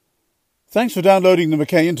Thanks for downloading the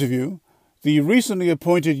McKay interview. The recently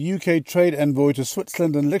appointed UK trade envoy to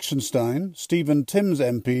Switzerland and Liechtenstein, Stephen Timms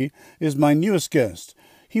MP, is my newest guest.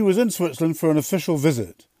 He was in Switzerland for an official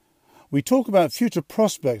visit. We talk about future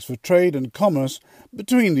prospects for trade and commerce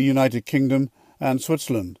between the United Kingdom and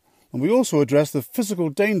Switzerland. And we also address the physical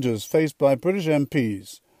dangers faced by British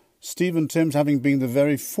MPs, Stephen Timms having been the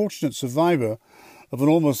very fortunate survivor of an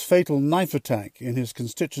almost fatal knife attack in his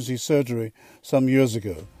constituency surgery some years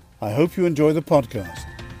ago. I hope you enjoy the podcast.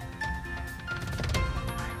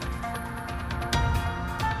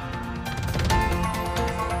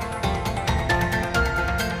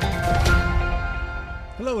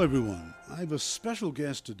 Hello everyone. I have a special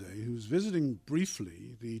guest today who's visiting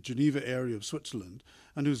briefly the Geneva area of Switzerland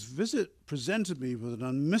and whose visit presented me with an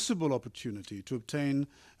unmissable opportunity to obtain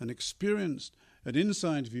an experienced and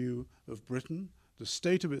inside view of Britain, the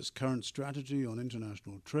state of its current strategy on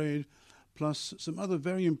international trade, plus some other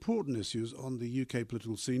very important issues on the UK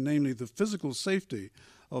political scene, namely the physical safety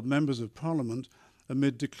of members of Parliament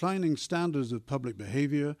amid declining standards of public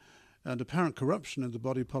behaviour and apparent corruption in the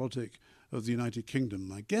body politic of the United Kingdom.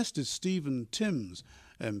 My guest is Stephen Timms,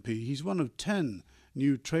 MP. He's one of 10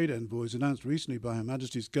 new trade envoys announced recently by Her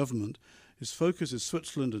Majesty's government. His focus is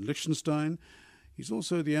Switzerland and Liechtenstein. He's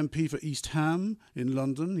also the MP for East Ham in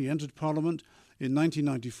London. He entered Parliament in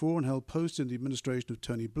 1994 and held posts in the administration of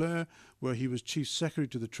Tony Blair, where he was Chief Secretary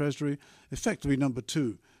to the Treasury, effectively number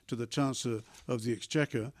 2 to the Chancellor of the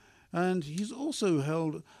Exchequer. And he's also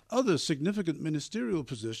held other significant ministerial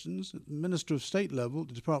positions at the Minister of State level,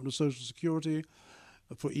 the Department of Social Security,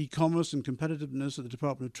 for e-commerce and competitiveness at the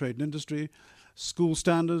Department of Trade and Industry, school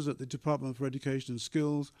standards at the Department for Education and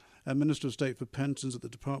Skills, and Minister of State for Pensions at the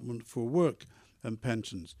Department for Work and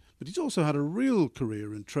Pensions. But he's also had a real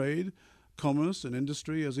career in trade, commerce and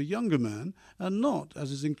industry as a younger man, and not,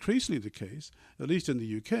 as is increasingly the case, at least in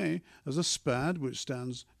the UK, as a SPAD, which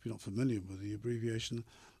stands, if you're not familiar with the abbreviation,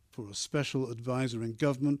 for a special advisor in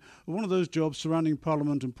government, or one of those jobs surrounding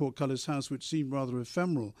Parliament and Portcullis House which seem rather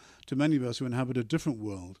ephemeral to many of us who inhabit a different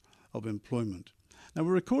world of employment. Now,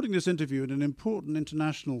 we're recording this interview at an important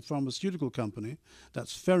international pharmaceutical company,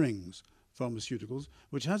 that's Ferrings Pharmaceuticals,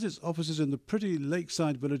 which has its offices in the pretty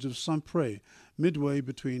lakeside village of Saint-Pré, midway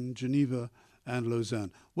between Geneva and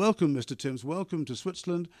Lausanne. Welcome, Mr. Timms. Welcome to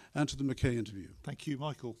Switzerland and to the McKay interview. Thank you,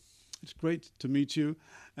 Michael. It's great to meet you,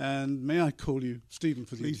 and may I call you Stephen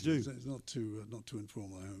for the Please interview? do. It's not too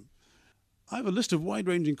informal, I hope. I have a list of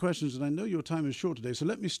wide-ranging questions, and I know your time is short today, so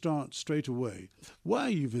let me start straight away. Why are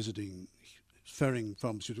you visiting Ferring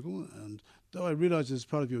Pharmaceutical? And though I realise it's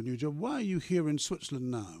part of your new job, why are you here in Switzerland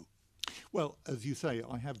now? Well, as you say,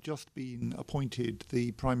 I have just been appointed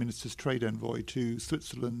the Prime Minister's trade envoy to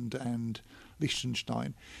Switzerland and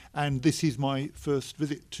Liechtenstein, and this is my first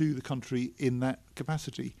visit to the country in that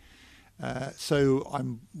capacity. So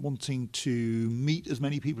I'm wanting to meet as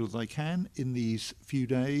many people as I can in these few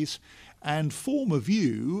days and form a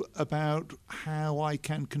view about how I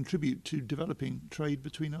can contribute to developing trade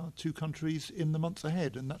between our two countries in the months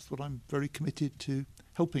ahead, and that's what I'm very committed to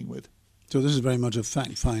helping with. So this is very much a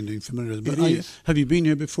fact-finding, familiar. But It is. Have you been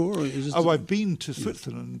here before? Or is this I've been to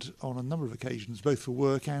Switzerland on a number of occasions, both for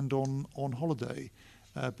work and on holiday.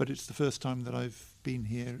 But it's the first time that I've been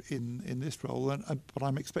here in this role, but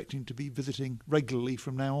I'm expecting to be visiting regularly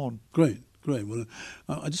from now on. Great. Well,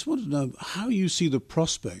 I just wanted to know how you see the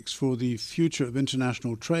prospects for the future of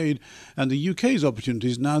international trade and the UK's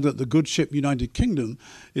opportunities now that the good ship United Kingdom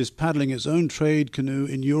is paddling its own trade canoe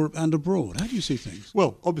in Europe and abroad. How do you see things?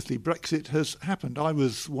 Well, obviously Brexit has happened. I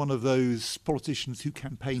was one of those politicians who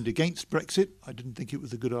campaigned against Brexit. I didn't think it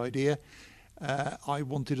was a good idea. I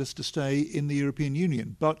wanted us to stay in the European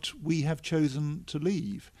Union, but we have chosen to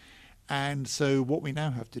leave. And so what we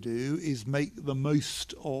now have to do is make the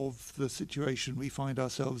most of the situation we find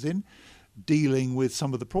ourselves in, dealing with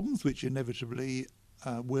some of the problems which inevitably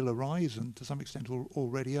will arise and to some extent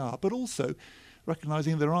already are, but also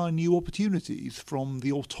recognising there are new opportunities from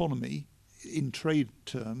the autonomy in trade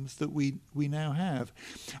terms that we now have.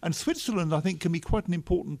 And Switzerland, I think, can be quite an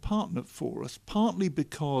important partner for us, partly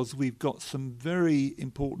because we've got some very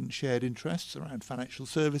important shared interests around financial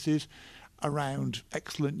services, around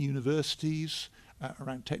excellent universities,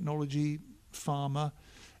 around technology, pharma.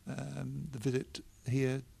 The visit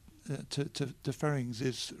here to Ferrings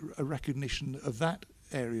is a recognition of that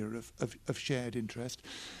area of shared interest,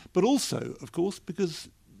 but also, of course, because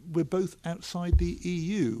we're both outside the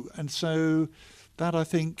EU, and so that, I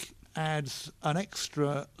think, adds an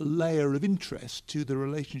extra layer of interest to the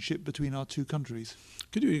relationship between our two countries.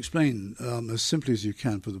 Could you explain as simply as you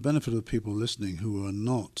can, for the benefit of people listening who are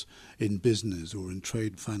not in business or in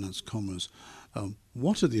trade, finance, commerce,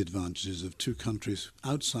 What are the advantages of two countries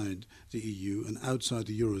outside the EU and outside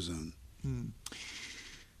the Eurozone?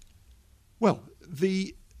 Well,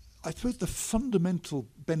 I suppose the fundamental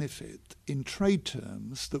benefit in trade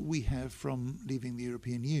terms that we have from leaving the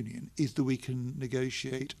European Union is that we can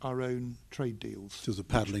negotiate our own trade deals. So the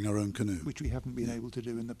paddling our own canoe. Which we haven't been able to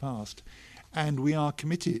do in the past. And we are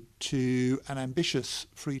committed to an ambitious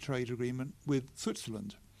free trade agreement with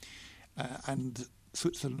Switzerland. And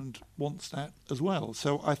Switzerland wants that as well.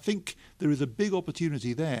 So I think there is a big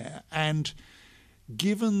opportunity there. And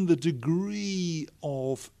given the degree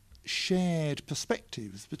of shared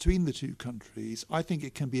perspectives between the two countries, I think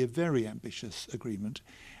it can be a very ambitious agreement.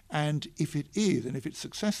 And if it is, and if it's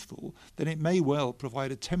successful, then it may well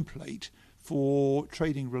provide a template for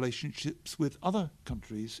trading relationships with other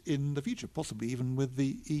countries in the future, possibly even with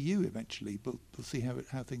the EU eventually, but we'll see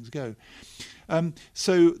how things go.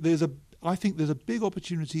 So I think there's a big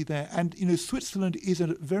opportunity there. And, Switzerland is a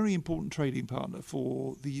very important trading partner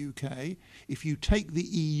for the UK. If you take the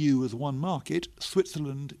EU as one market,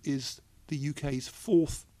 Switzerland is the UK's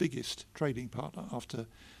fourth biggest trading partner after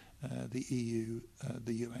the EU,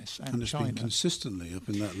 the US and it's China. Been consistently up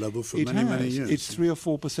in that level for many years. It's 3 or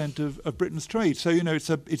 4% of Britain's trade. So,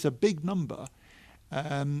 it's a big number.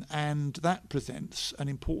 And that presents an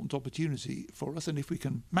important opportunity for us. And if we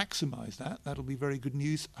can maximise that, that'll be very good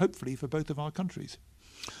news, hopefully, for both of our countries.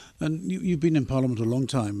 And you've been in Parliament a long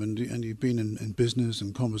time, and you've been in business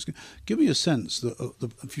and commerce. Give me a sense that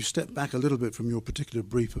if you step back a little bit from your particular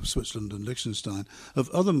brief of Switzerland and Liechtenstein, of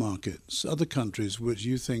other markets, other countries which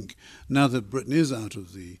you think, now that Britain is out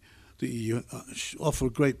of the EU, offer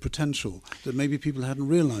great potential that maybe people hadn't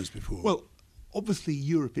realised before. Well, obviously,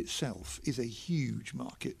 Europe itself is a huge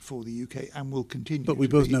market for the UK and will continue. But we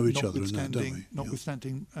both know each other in that, don't we?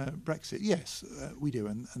 Notwithstanding Brexit, yes, we do,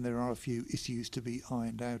 and there are a few issues to be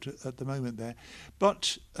ironed out at the moment there.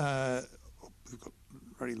 But we've got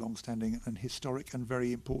very long-standing and historic and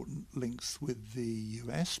very important links with the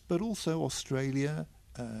US, but also Australia,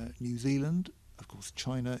 New Zealand. Of course,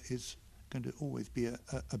 China is going to always be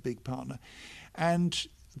a big partner. And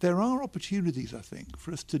there are opportunities, I think,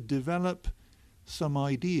 for us to develop some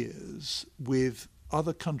ideas with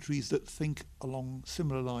other countries that think along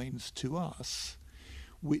similar lines to us,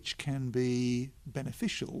 which can be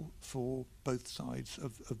beneficial for both sides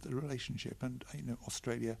of the relationship. And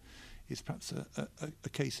Australia is perhaps a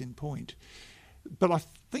case in point. But I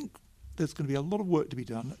think there's going to be a lot of work to be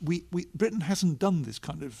done. Britain hasn't done this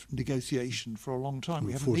kind of negotiation for a long time.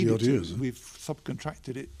 We haven't needed to. Years, We've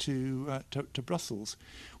subcontracted it to Brussels.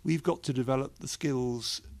 We've got to develop the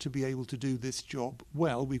skills to be able to do this job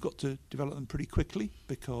well. We've got to develop them pretty quickly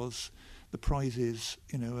because the prizes,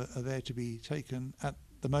 are there to be taken at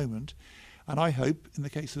the moment. And I hope, in the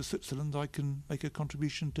case of Switzerland, I can make a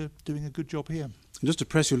contribution to doing a good job here. And just to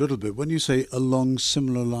press you a little bit, when you say along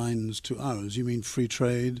similar lines to ours, you mean free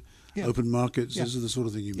trade? Yeah. Open markets, This is the sort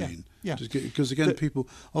of thing you mean. Yeah. Because again, people,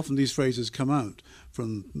 often these phrases come out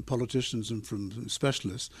from politicians and from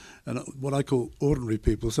specialists, and what I call ordinary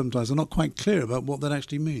people sometimes are not quite clear about what that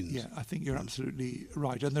actually means. Yeah, I think you're absolutely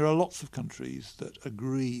right. And there are lots of countries that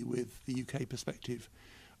agree with the UK perspective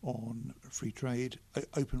on free trade,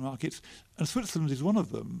 open markets, and Switzerland is one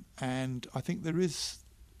of them. And I think there is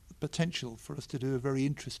potential for us to do a very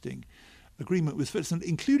interesting agreement with Switzerland,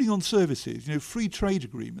 including on services. Free trade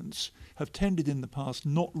agreements have tended in the past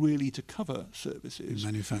not really to cover services.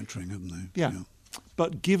 In manufacturing, haven't they? Yeah.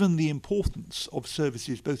 But given the importance of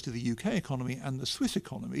services both to the UK economy and the Swiss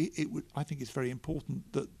economy, I think it's very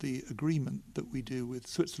important that the agreement that we do with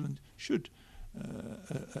Switzerland should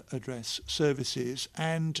address services.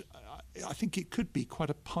 And I think it could be quite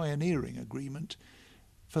a pioneering agreement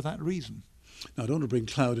for that reason. Now, I don't want to bring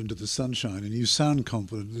cloud into the sunshine, and you sound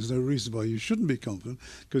confident. There's no reason why you shouldn't be confident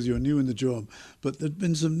because you're new in the job. But there have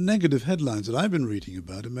been some negative headlines that I've been reading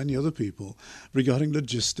about and many other people regarding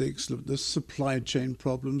logistics, the supply chain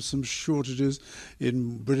problems, some shortages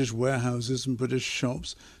in British warehouses and British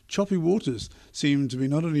shops. Choppy waters seem to be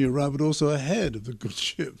not only around but also ahead of the good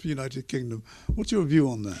ship, United Kingdom. What's your view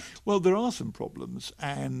on that? Well, there are some problems,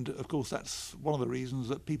 and of course that's one of the reasons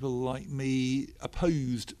that people like me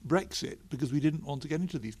opposed Brexit, because we didn't want to get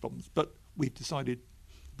into these problems. But we've decided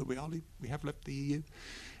that we have left the EU.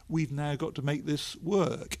 We've now got to make this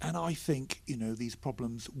work, and I think these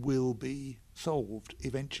problems will be solved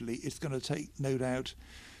eventually. It's going to take, no doubt,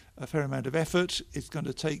 a fair amount of effort. It's going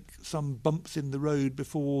to take some bumps in the road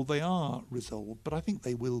before they are resolved, but I think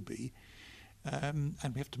they will be. and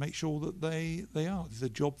we have to make sure that they are. There's a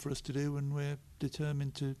job for us to do, and we're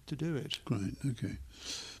determined to do it. Great, okay.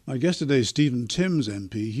 My guest today is Stephen Timms,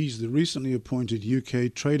 MP. He's the recently appointed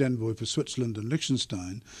UK Trade Envoy for Switzerland and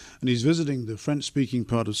Liechtenstein, and he's visiting the French-speaking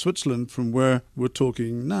part of Switzerland from where we're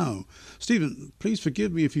talking now. Stephen, please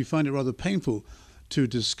forgive me if you find it rather painful to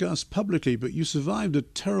discuss publicly, but you survived a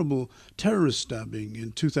terrible terrorist stabbing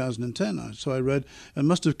in 2010, so I read, and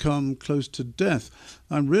must have come close to death.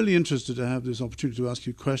 I'm really interested to have this opportunity to ask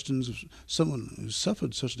you questions of someone who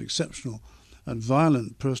suffered such an exceptional and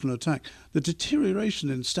violent personal attack. The deterioration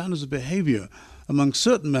in standards of behaviour among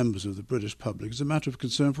certain members of the British public is a matter of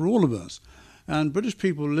concern for all of us. And British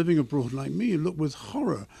people living abroad like me look with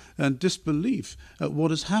horror and disbelief at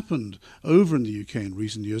what has happened over in the UK in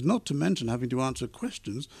recent years, not to mention having to answer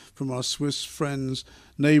questions from our Swiss friends,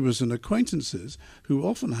 neighbours and acquaintances who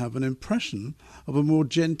often have an impression of a more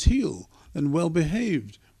genteel and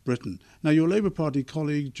well-behaved Britain. Now, your Labour Party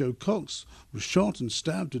colleague Jo Cox was shot and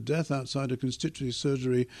stabbed to death outside a constituency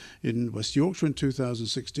surgery in West Yorkshire in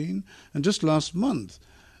 2016, and just last month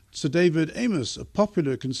Sir David Amess, a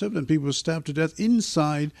popular Conservative MP, was stabbed to death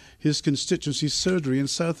inside his constituency surgery in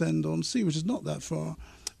Southend-on-Sea, which is not that far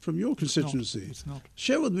from your constituency. It's not.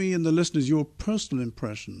 Share with me and the listeners your personal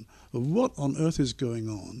impression of what on earth is going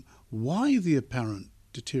on, why the apparent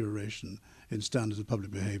deterioration in standards of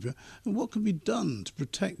public behaviour, and what can be done to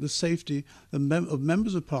protect the safety of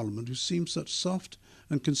members of Parliament who seem such soft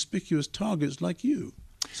and conspicuous targets like you.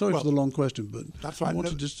 Sorry for the long question, but that's right. I want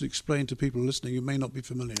to just explain to people listening who may not be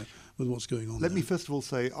familiar with what's going on. Let me first of all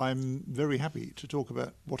say I'm very happy to talk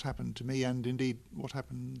about what happened to me and indeed what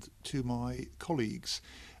happened to my colleagues.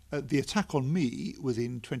 The attack on me was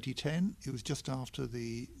in 2010. It was just after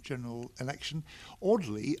the general election.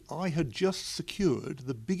 Oddly, I had just secured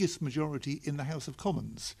the biggest majority in the House of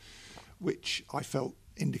Commons, which I felt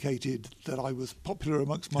indicated that I was popular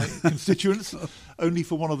amongst my constituents, only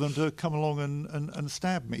for one of them to come along and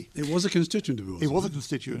stab me. It was a constituent of yours? It was a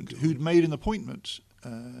constituent who'd made an appointment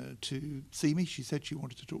to see me. She said she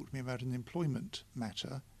wanted to talk to me about an employment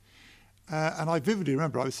matter. And I vividly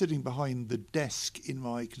remember I was sitting behind the desk in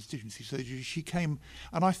my constituency surgery. She came,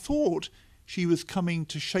 and I thought she was coming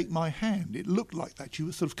to shake my hand. It looked like that. She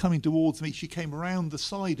was sort of coming towards me. She came around the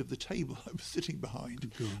side of the table I was sitting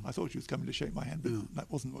behind. I thought she was coming to shake my hand, but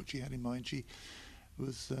that wasn't what she had in mind. She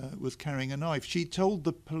was carrying a knife. She told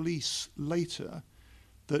the police later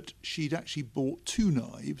that she'd actually bought two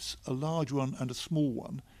knives, a large one and a small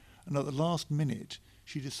one, and at the last minute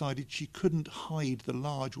she decided she couldn't hide the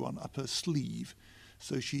large one up her sleeve,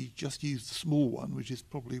 so she just used the small one, which is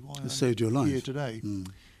probably why I'm saved your life. Here today.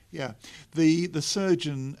 Yeah. The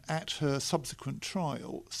surgeon at her subsequent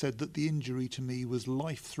trial said that the injury to me was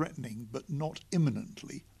life-threatening, but not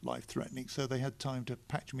imminently life-threatening. So they had time to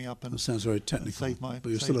patch me up and that sounds very technical, save my. But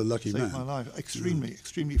you're still a lucky man. Save my life.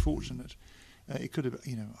 Extremely fortunate. It could have,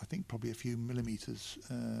 I think probably a few millimetres.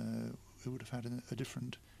 It would have had a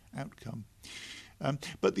different outcome.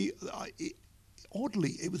 But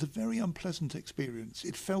oddly, it was a very unpleasant experience.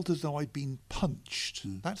 It felt as though I'd been punched.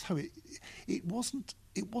 That's how it wasn't.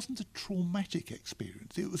 It wasn't a traumatic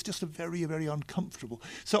experience. It was just a very, very uncomfortable.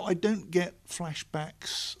 So I don't get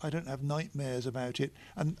flashbacks. I don't have nightmares about it,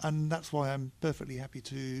 and that's why I'm perfectly happy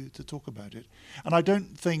to talk about it. And I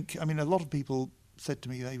don't think. I mean, a lot of people said to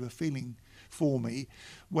me they were feeling for me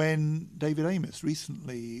when David Amess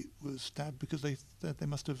recently was stabbed because they said that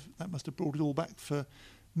must have brought it all back for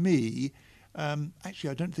me. Actually,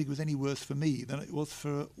 I don't think it was any worse for me than it was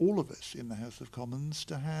for all of us in the House of Commons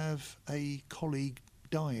to have a colleague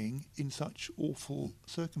dying in such awful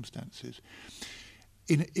circumstances.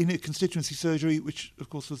 In a constituency surgery, which of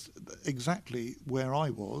course was exactly where I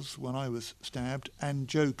was when I was stabbed, and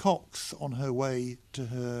Jo Cox on her way to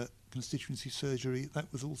her constituency surgery,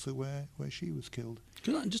 that was also where she was killed.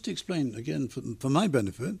 Can I just explain again for my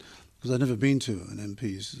benefit, because I've never been to an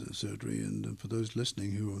MP's surgery, and for those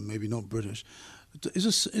listening who are maybe not British, is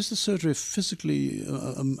the surgery physically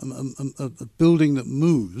a building that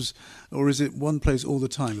moves, or is it one place all the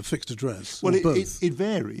time, a fixed address? Well, it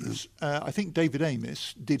varies. I think David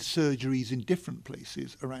Amess did surgeries in different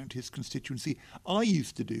places around his constituency. I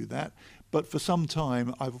used to do that, but for some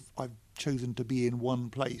time I've chosen to be in one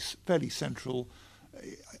place, fairly central.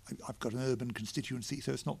 I've got an urban constituency,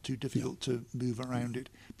 so it's not too difficult to move around it.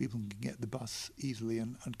 People can get the bus easily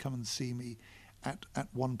and come and see me at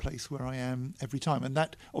one place where I am every time. And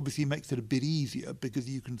that obviously makes it a bit easier because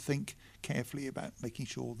you can think carefully about making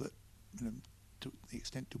sure that, to the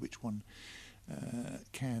extent to which one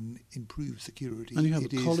can improve security. And you have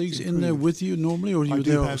it is colleagues in improved. there with you normally, or are you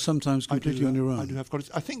there sometimes completely on your own? I do have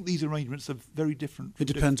colleagues. I think these arrangements are very different. It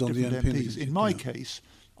depends on the MPs. In my yeah. case,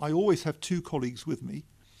 I always have two colleagues with me,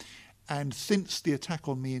 and since the attack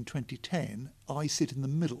on me in 2010, I sit in the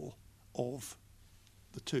middle of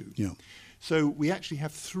the two. Yeah. So we actually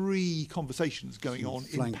have three conversations going on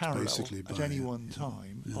in parallel at any one yeah,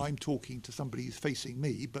 time. Yeah. I'm talking to somebody who's facing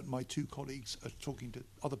me, but my two colleagues are talking to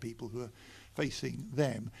other people who are facing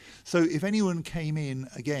them. So if anyone came in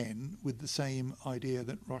again with the same idea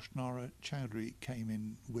that Roshnara Chowdhury came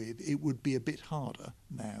in with, it would be a bit harder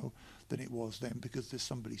now than it was then, because there's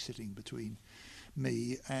somebody sitting between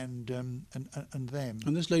me and them.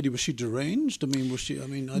 And this lady, was she deranged? I mean, was she? I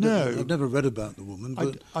mean, No. I've never read about the woman,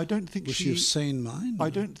 but I don't think was she of sane mind? I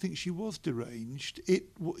don't think she was deranged.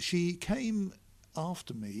 She came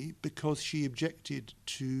after me because she objected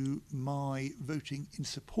to my voting in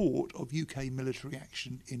support of UK military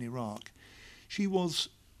action in Iraq. She was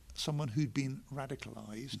someone who'd been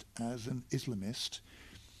radicalised as an Islamist,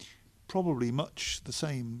 probably much the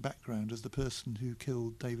same background as the person who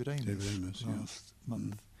killed David Amos last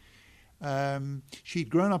month. She'd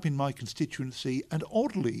grown up in my constituency, and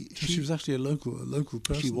oddly, she was actually a local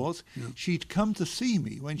person. She was. Yeah. She'd come to see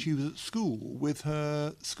me when she was at school with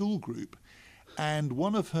her school group, and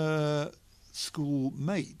one of her school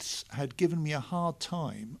mates had given me a hard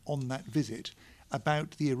time on that visit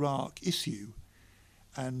about the Iraq issue,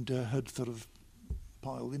 and had sort of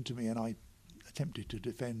piled into me, and I attempted to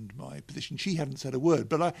defend my position. She hadn't said a word,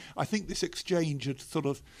 but I think this exchange had sort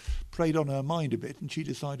of preyed on her mind a bit, and she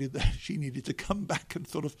decided that she needed to come back and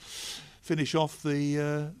sort of finish off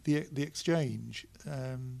the exchange.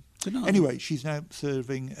 Anyway, she's now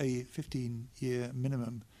serving a 15-year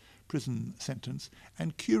minimum prison sentence,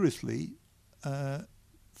 and curiously,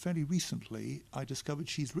 fairly recently, I discovered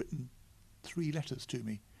she's written 3 letters to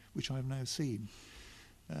me, which I've now seen.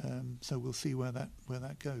 So we'll see where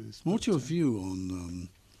that goes. What's your view on,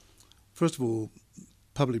 first of all,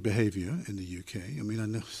 public behaviour in the UK? I mean, I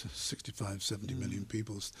know 65, 70 million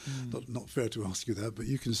people. It's not fair to ask you that, but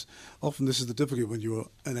you can. Often this is the difficulty when you're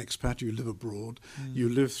an expat, you live abroad, you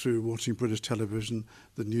live through watching British television,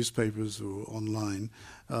 the newspapers or online.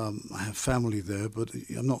 I have family there, but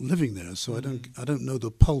I'm not living there, so I don't know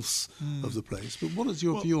the pulse of the place. But what is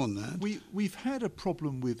your view on that? We've had a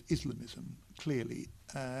problem with Islamism, clearly.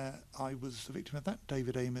 I was a victim of that.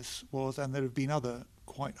 David Amos was, and there have been other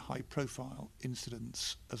quite high-profile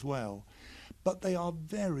incidents as well. But they are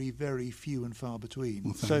very, very few and far between.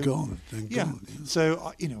 Well, thank God. Yeah.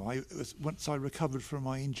 So, once I recovered from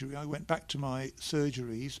my injury, I went back to my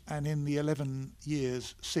surgeries, and in the 11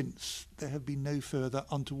 years since, there have been no further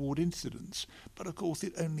untoward incidents. But, of course,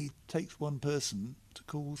 it only takes one person to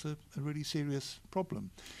cause a really serious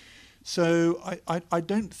problem. So I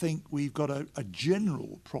don't think we've got a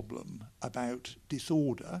general problem about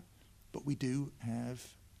disorder, but we do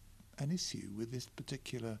have an issue with this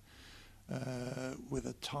particular, with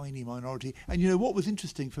a tiny minority. And what was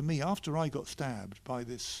interesting for me, after I got stabbed by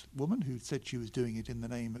this woman who said she was doing it in the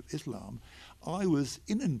name of Islam, I was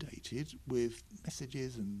inundated with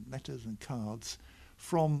messages and letters and cards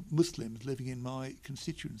from Muslims living in my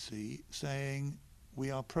constituency saying, "We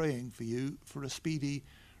are praying for you for a speedy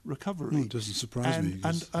recovery." It doesn't surprise me.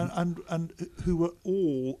 And who were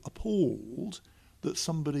all appalled that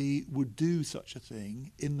somebody would do such a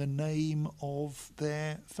thing in the name of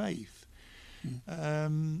their faith.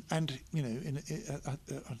 And in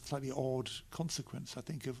a slightly odd consequence, I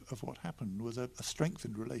think, of what happened was a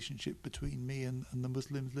strengthened relationship between me and the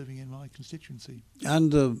Muslims living in my constituency.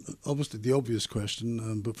 And obviously the obvious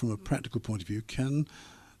question, but from a practical point of view, can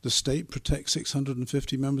the state protect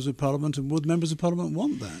 650 members of parliament, and would members of parliament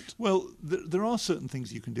want that? Well, there are certain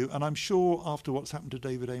things you can do, and I'm sure after what's happened to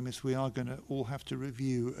David Amos, we are going to all have to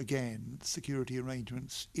review again security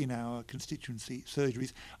arrangements in our constituency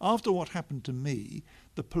surgeries. After what happened to me,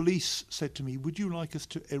 the police said to me, "Would you like us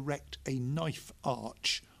to erect a knife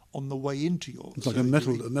arch on the way into your It's like surgery?"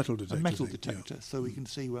 a metal detector. A metal detector, so we can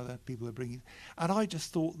see whether people are bringing. And I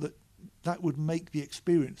just thought that would make the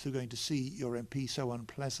experience of going to see your MP so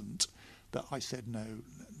unpleasant that I said, no,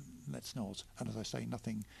 let's not. And as I say,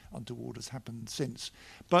 nothing untoward has happened since.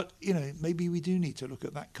 But, maybe we do need to look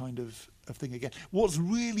at that kind of thing again. What's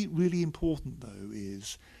really, really important, though,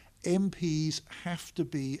 is MPs have to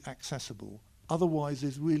be accessible. Otherwise,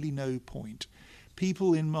 there's really no point.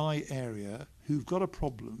 People in my area who've got a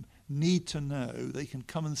problem need to know they can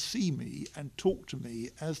come and see me and talk to me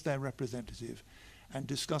as their representative and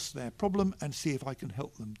discuss their problem and see if I can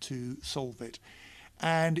help them to solve it.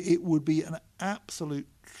 And it would be an absolute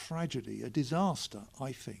tragedy, a disaster,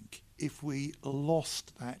 I think, if we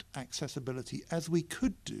lost that accessibility, as we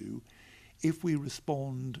could do if we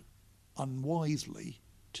respond unwisely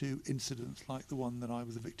to incidents like the one that I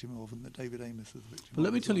was a victim of and that David Amos was a victim of. But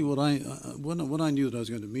let me tell you what when I knew that I was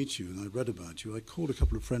going to meet you and I read about you, I called a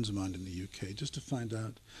couple of friends of mine in the UK just to find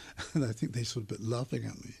out, and I think they sort of a bit laughing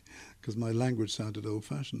at me because my language sounded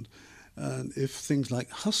old-fashioned. And if things like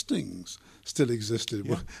hustings still existed,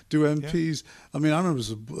 do MPs... I mean, I remember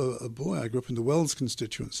as a boy, I grew up in the Wells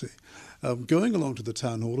constituency, going along to the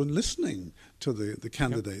town hall and listening to the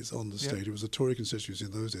candidates on the stage. It was a Tory constituency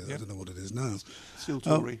in those days. I don't know what it is now. Still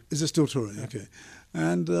Tory. Is it still Tory? Yeah. Okay.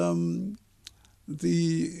 And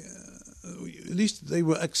at least they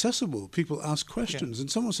were accessible. People asked questions.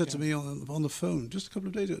 And someone said to me on the phone just a couple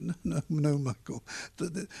of days ago, no, Michael,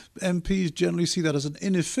 the MPs generally see that as an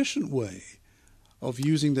inefficient way of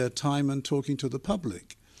using their time and talking to the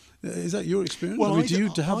public. Is that your experience? Well, I mean, do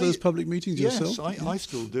you have those public meetings yourself? Yes, I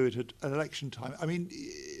still do it at election time. I mean,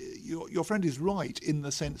 your friend is right in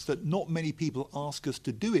the sense that not many people ask us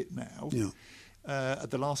to do it now. Yeah.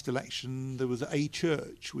 At the last election, there was a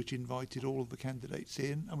church which invited all of the candidates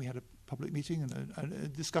in, and we had a public meeting and a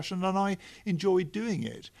discussion, and I enjoyed doing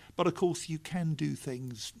it. But of course, you can do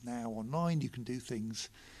things now online. You can do things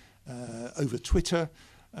over Twitter.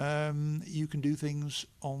 You can do things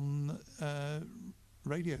on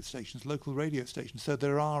radio stations, local radio stations. So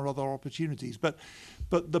there are other opportunities. But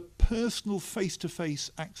the personal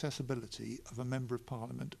face-to-face accessibility of a Member of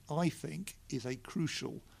Parliament, I think, is a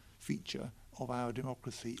crucial feature of our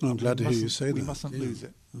democracy. I'm glad to hear you say that. We mustn't lose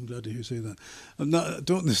it. I'm glad to hear you say that. I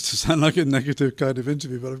don't want this to sound like a negative kind of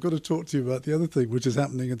interview, but I've got to talk to you about the other thing which is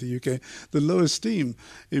happening in the UK, the low esteem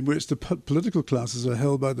in which the political classes are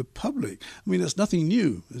held by the public. I mean, that's nothing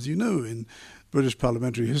new, as you know, in British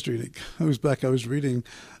parliamentary history. And it goes back, I was reading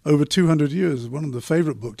over 200 years. One of the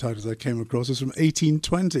favourite book titles I came across is from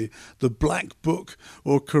 1820, The Black Book,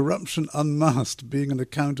 or Corruption Unmasked, being an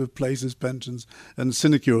account of places, pensions and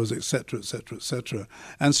sinecures, etc., etc., etc.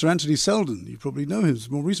 And Sir Anthony Selden, you probably know his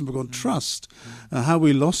more recent book on trust, how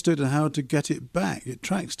we lost it and how to get it back. It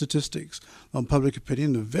tracks statistics on public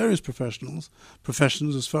opinion of various professions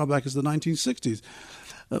as far back as the 1960s.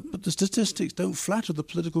 But the statistics don't flatter the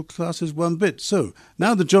political classes one bit. So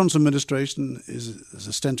now the Johnson administration is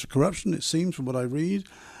a stench of corruption, it seems, from what I read.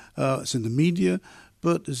 It's in the media.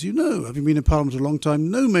 But as you know, having been in Parliament a long time,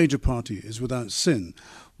 no major party is without sin.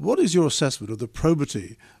 What is your assessment of the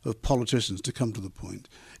probity of politicians, to come to the point,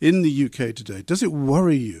 in the UK today? Does it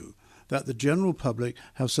worry you that the general public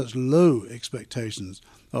have such low expectations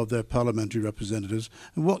of their parliamentary representatives,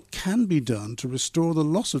 and what can be done to restore the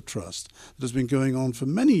loss of trust that has been going on for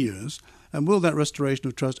many years, and will that restoration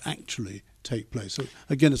of trust actually take place? So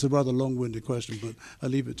again, it's a rather long-winded question, but I'll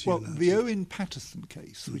leave it to you now. Well, the Owen Paterson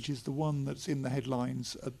case, which is the one that's in the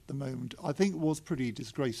headlines at the moment, I think was pretty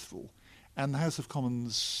disgraceful, and the House of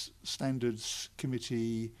Commons Standards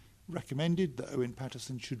Committee recommended that Owen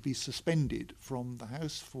Paterson should be suspended from the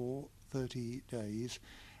House for 30 days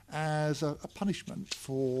as a punishment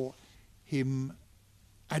for him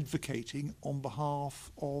advocating on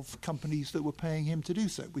behalf of companies that were paying him to do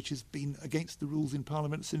so, which has been against the rules in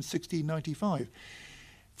Parliament since 1695.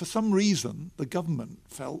 For some reason, the government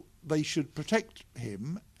felt they should protect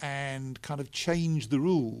him and kind of change the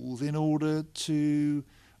rules in order to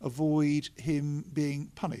avoid him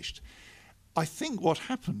being punished. I think what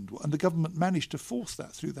happened, and the government managed to force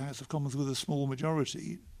that through the House of Commons with a small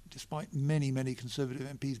majority, despite many, many Conservative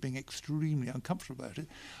MPs being extremely uncomfortable about it,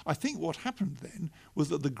 I think what happened then was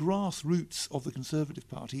that the grassroots of the Conservative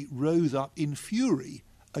Party rose up in fury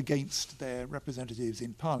against their representatives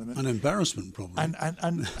in Parliament. An embarrassment, probably.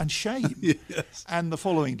 And shame. Yes. And the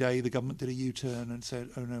following day, the government did a U-turn and said,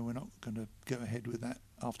 oh no, we're not going to go ahead with that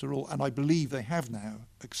after all. And I believe they have now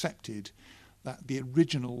accepted that the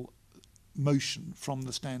original motion from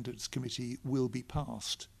the Standards Committee will be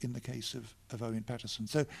passed in the case of Owen Paterson.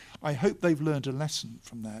 So I hope they've learned a lesson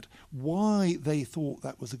from that. Why they thought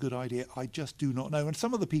that was a good idea, I just do not know. And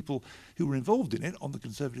some of the people who were involved in it on the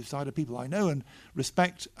Conservative side are people I know and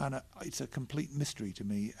respect, and it's a complete mystery to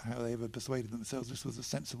me how they ever persuaded themselves this was a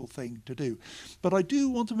sensible thing to do. But I do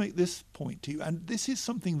want to make this point to you, and this is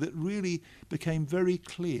something that really became very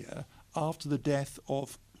clear after the death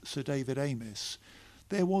of Sir David Amos.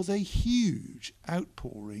 There was a huge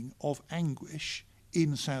outpouring of anguish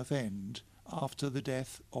in Southend after the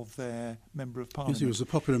death of their Member of Parliament. Yes, he was a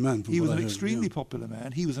popular man. He was an extremely popular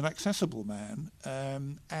man. He was an accessible man,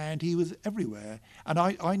 and he was everywhere. And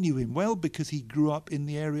I knew him well because he grew up in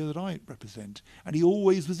the area that I represent, and he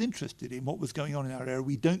always was interested in what was going on in our area.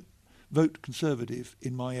 We don't vote Conservative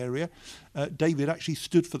in my area. David actually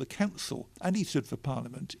stood for the council and he stood for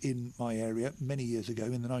Parliament in my area many years ago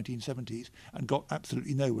in the 1970s and got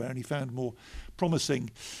absolutely nowhere, and he found more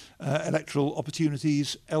promising electoral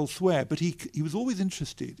opportunities elsewhere. But he was always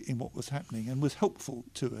interested in what was happening and was helpful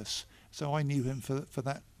to us. So I knew him for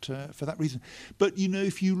that reason. But, you know,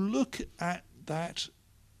 if you look at that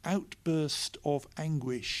outburst of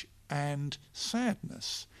anguish and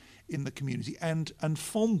sadness in the community and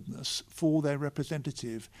fondness for their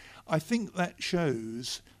representative, I think that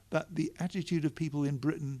shows that the attitude of people in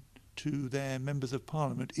Britain to their members of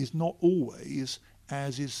Parliament is not always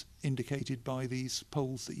as is indicated by these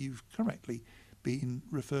polls that you've correctly been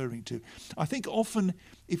referring to. I think often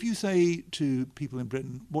if you say to people in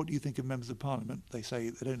Britain, what do you think of members of Parliament? They say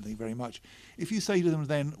they don't think very much. If you say to them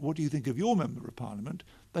then, what do you think of your member of Parliament?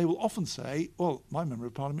 They will often say, well, my member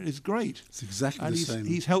of Parliament is great. It's exactly and the same.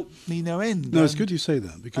 He's helped me no end. No, it's good you say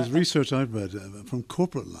that, because research I've read from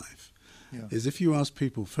corporate life is if you ask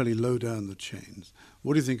people fairly low down the chains,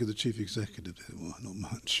 what do you think of the chief executive? Well, not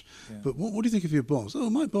much. Yeah. But what do you think of your boss? Oh,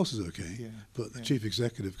 my boss is okay. Yeah. But the chief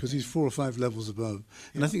executive, because he's 4 or 5 levels above.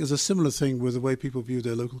 And I think there's a similar thing with the way people view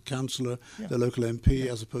their local councillor, their local MP,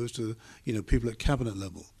 as opposed to, you know, people at cabinet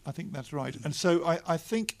level. I think that's right. And so I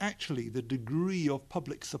think actually the degree of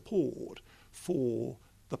public support for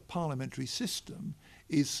the parliamentary system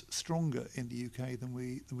is stronger in the UK than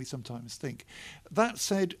we sometimes think. That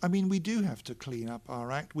said, I mean, we do have to clean up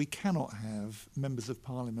our act. We cannot have members of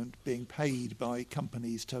Parliament being paid by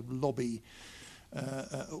companies to lobby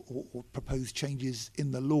or propose changes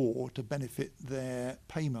in the law to benefit their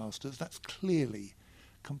paymasters. That's clearly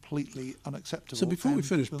completely unacceptable. So before we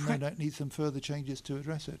finish, we'll no doubt need some further changes to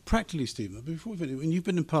address it. Practically, Stephen, before we finish, when you've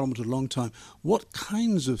been in Parliament a long time, what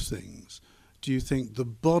kinds of things do you think the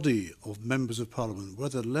body of members of Parliament,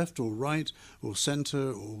 whether left or right or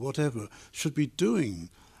centre or whatever, should be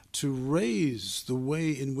doing to raise the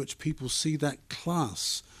way in which people see that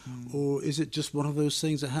class? Or is it just one of those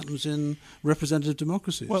things that happens in representative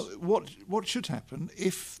democracies? Well, what should happen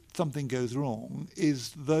if something goes wrong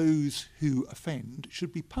is those who offend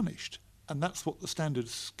should be punished. And that's what the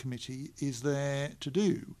Standards Committee is there to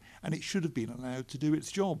do. And it should have been allowed to do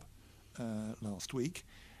its job last week,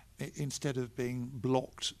 instead of being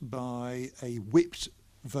blocked by a whipped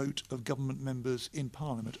vote of government members in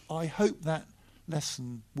Parliament. I hope that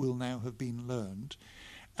lesson will now have been learned,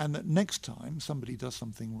 and that next time somebody does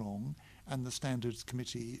something wrong and the Standards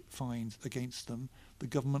Committee finds against them, the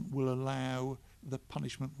government will allow the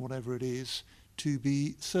punishment, whatever it is, to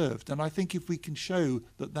be served. And I think if we can show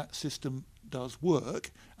that that system does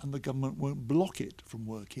work and the government won't block it from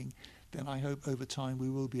working, then I hope over time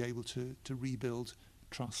we will be able to rebuild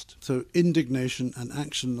trust. So indignation and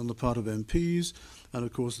action on the part of MPs, and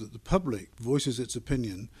of course that the public voices its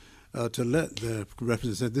opinion to let their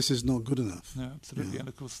representatives say this is not good enough. No, absolutely. And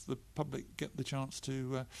of course the public get the chance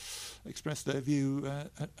to express their view at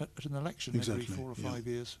an election every 4 or 5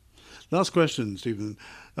 years. Last question, Stephen.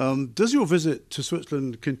 Does your visit to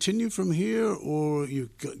Switzerland continue from here, or are you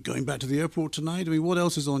going back to the airport tonight? I mean, what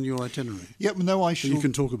else is on your itinerary? Yeah, no, I shall. You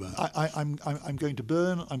can talk about. I'm going to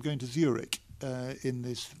Bern. I'm going to Zurich in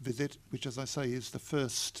this visit, which, as I say, is the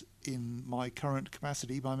first in my current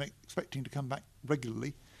capacity. But I'm expecting to come back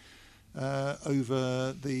regularly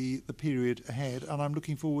over the period ahead, and I'm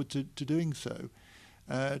looking forward to doing so,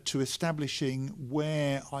 to establishing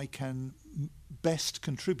where I can best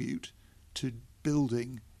contribute to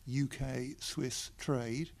building UK-Swiss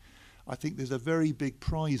trade. I think there's a very big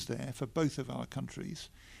prize there for both of our countries,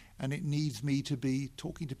 and it needs me to be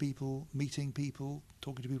talking to people, meeting people,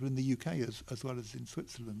 talking to people in the UK as well as in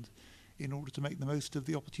Switzerland, in order to make the most of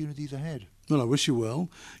the opportunities ahead. Well, I wish you well.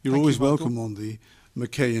 You're always welcome on the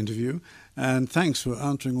McKay interview, and thanks for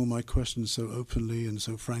answering all my questions so openly and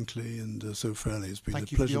so frankly and so fairly. It's been a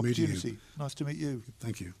pleasure meeting you. Nice to meet you.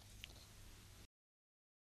 Thank you.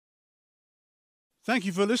 Thank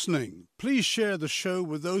you for listening. Please share the show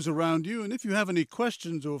with those around you, and if you have any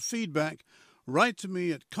questions or feedback, write to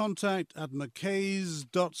me at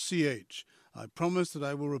contact@mackays.ch. I promise that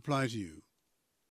I will reply to you.